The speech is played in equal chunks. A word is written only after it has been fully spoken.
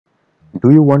Do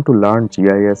you want to learn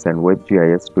GIS and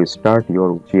WebGIS to start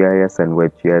your GIS and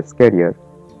WebGIS career,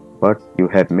 but you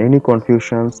have many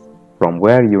confusions from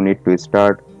where you need to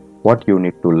start, what you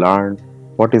need to learn,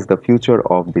 what is the future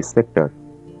of this sector?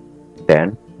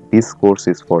 Then this course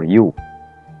is for you,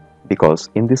 because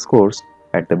in this course,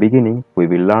 at the beginning, we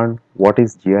will learn what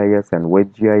is GIS and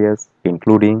WebGIS,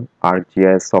 including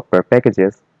ArcGIS software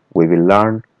packages. We will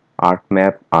learn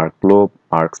ArcMap, ArcGlobe,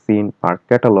 ArcScene,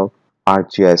 ArcCatalog,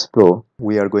 ArcGIS Pro.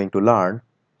 We are going to learn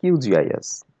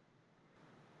QGIS,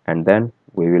 and then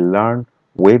we will learn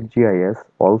WebGIS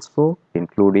also,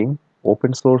 including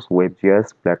open source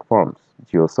WebGIS platforms,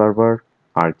 GeoServer,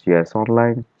 ArcGIS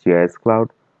Online, GIS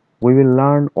Cloud. We will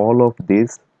learn all of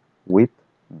this with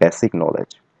basic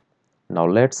knowledge. Now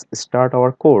let's start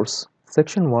our course.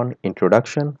 Section 1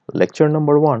 Introduction, Lecture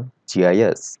number 1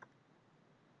 GIS.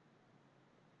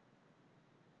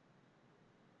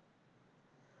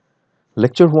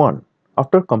 Lecture 1.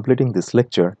 After completing this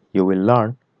lecture, you will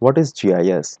learn what is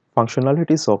GIS,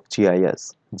 functionalities of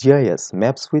GIS, GIS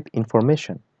maps with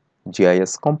information,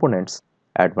 GIS components,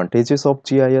 advantages of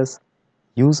GIS,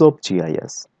 use of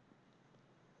GIS.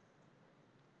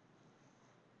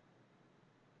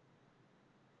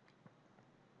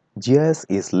 GIS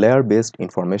is layer-based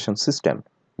information system.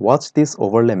 Watch these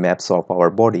overlay maps of our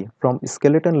body from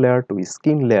skeleton layer to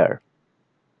skin layer.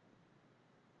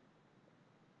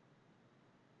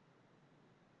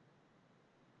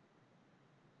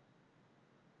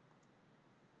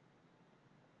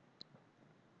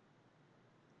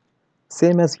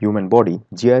 Same as human body,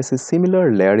 GIS is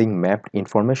similar layering mapped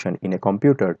information in a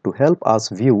computer to help us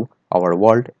view our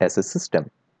world as a system.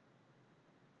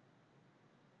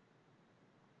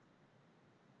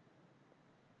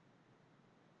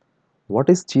 What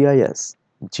is GIS?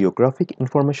 Geographic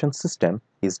Information System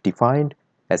is defined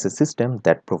as a system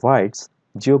that provides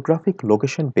geographic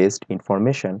location-based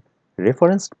information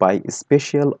referenced by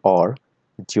spatial or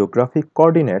geographic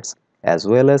coordinates, as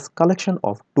well as collection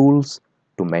of tools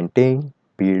to maintain,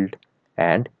 build,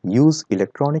 and use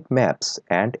electronic maps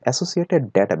and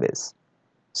associated database.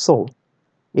 So,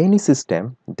 any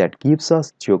system that gives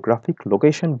us geographic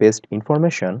location-based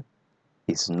information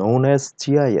is known as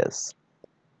GIS.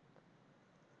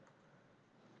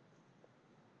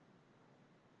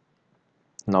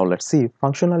 Now let's see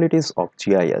functionalities of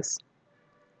GIS.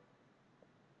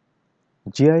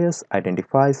 GIS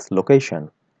identifies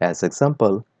location, as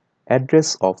example,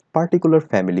 address of particular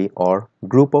family or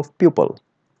group of people.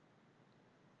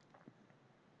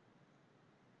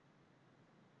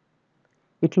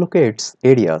 It locates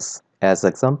areas, as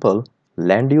example,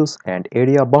 land use and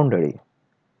area boundary.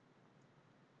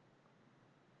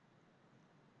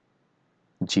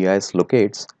 GIS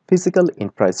locates physical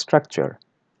infrastructure,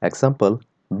 example,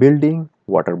 building,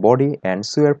 water body and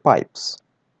sewer pipes.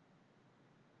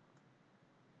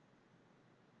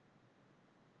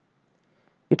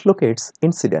 It locates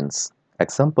incidents,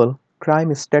 example,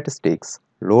 crime statistics,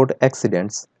 road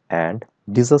accidents, and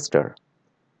disaster.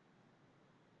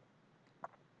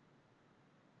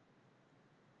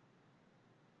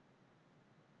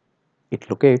 It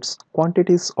locates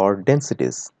quantities or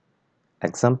densities,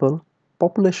 example,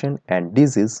 population and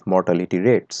disease mortality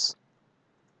rates.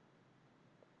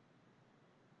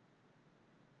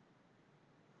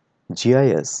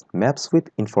 GIS maps with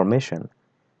information.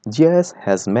 GIS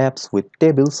has maps with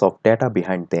tables of data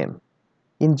behind them.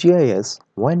 In GIS,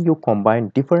 when you combine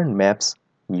different maps,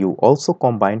 you also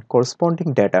combine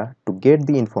corresponding data to get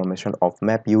the information of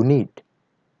map you need.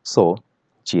 So,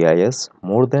 GIS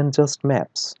more than just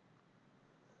maps.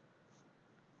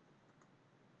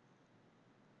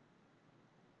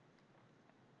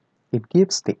 It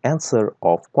gives the answer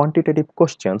of quantitative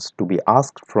questions to be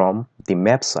asked from the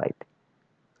map site.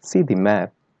 See the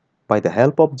map. By the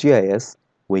help of GIS,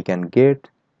 we can get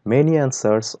many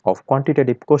answers of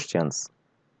quantitative questions.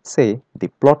 Say the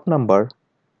plot number,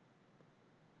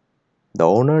 the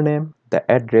owner name, the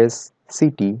address,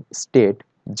 city, state,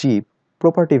 zip,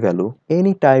 property value,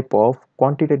 any type of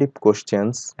quantitative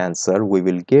questions answer we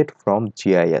will get from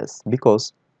GIS,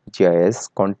 because GIS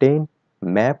contain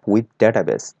map with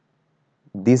database.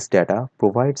 This data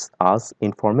provides us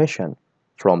information.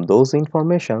 From those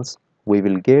informations, we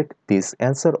will get this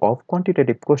answer of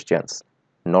quantitative questions.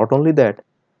 Not only that,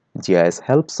 GIS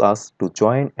helps us to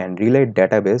join and relate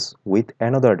database with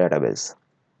another database.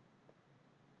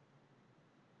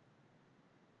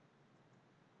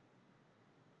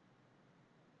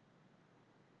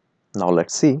 Now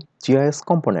let's see GIS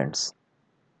components.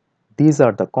 These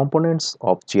are the components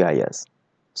of GIS: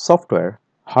 software,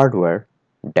 hardware,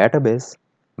 database,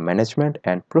 management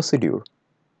and procedure,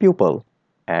 people,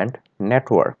 and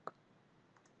network.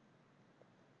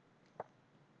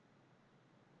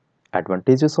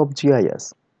 Advantages of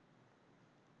GIS: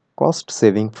 cost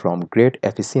saving from great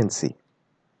efficiency,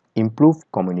 improve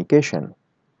communication,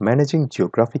 managing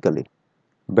geographically,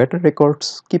 better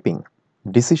records keeping,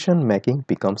 decision making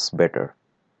becomes better.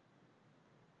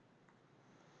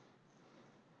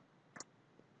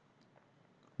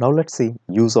 Now let's see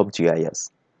use of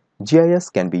GIS. GIS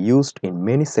can be used in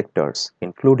many sectors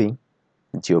including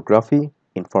geography,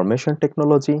 information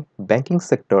technology, banking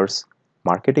sectors,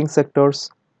 marketing sectors,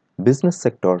 business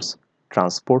sectors,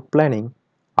 transport planning,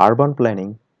 urban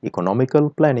planning, economical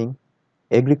planning,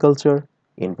 agriculture,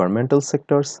 environmental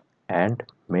sectors, and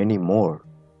many more.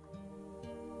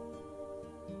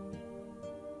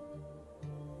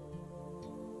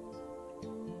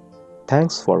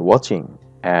 Thanks for watching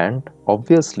and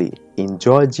obviously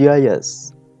enjoy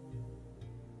GIS.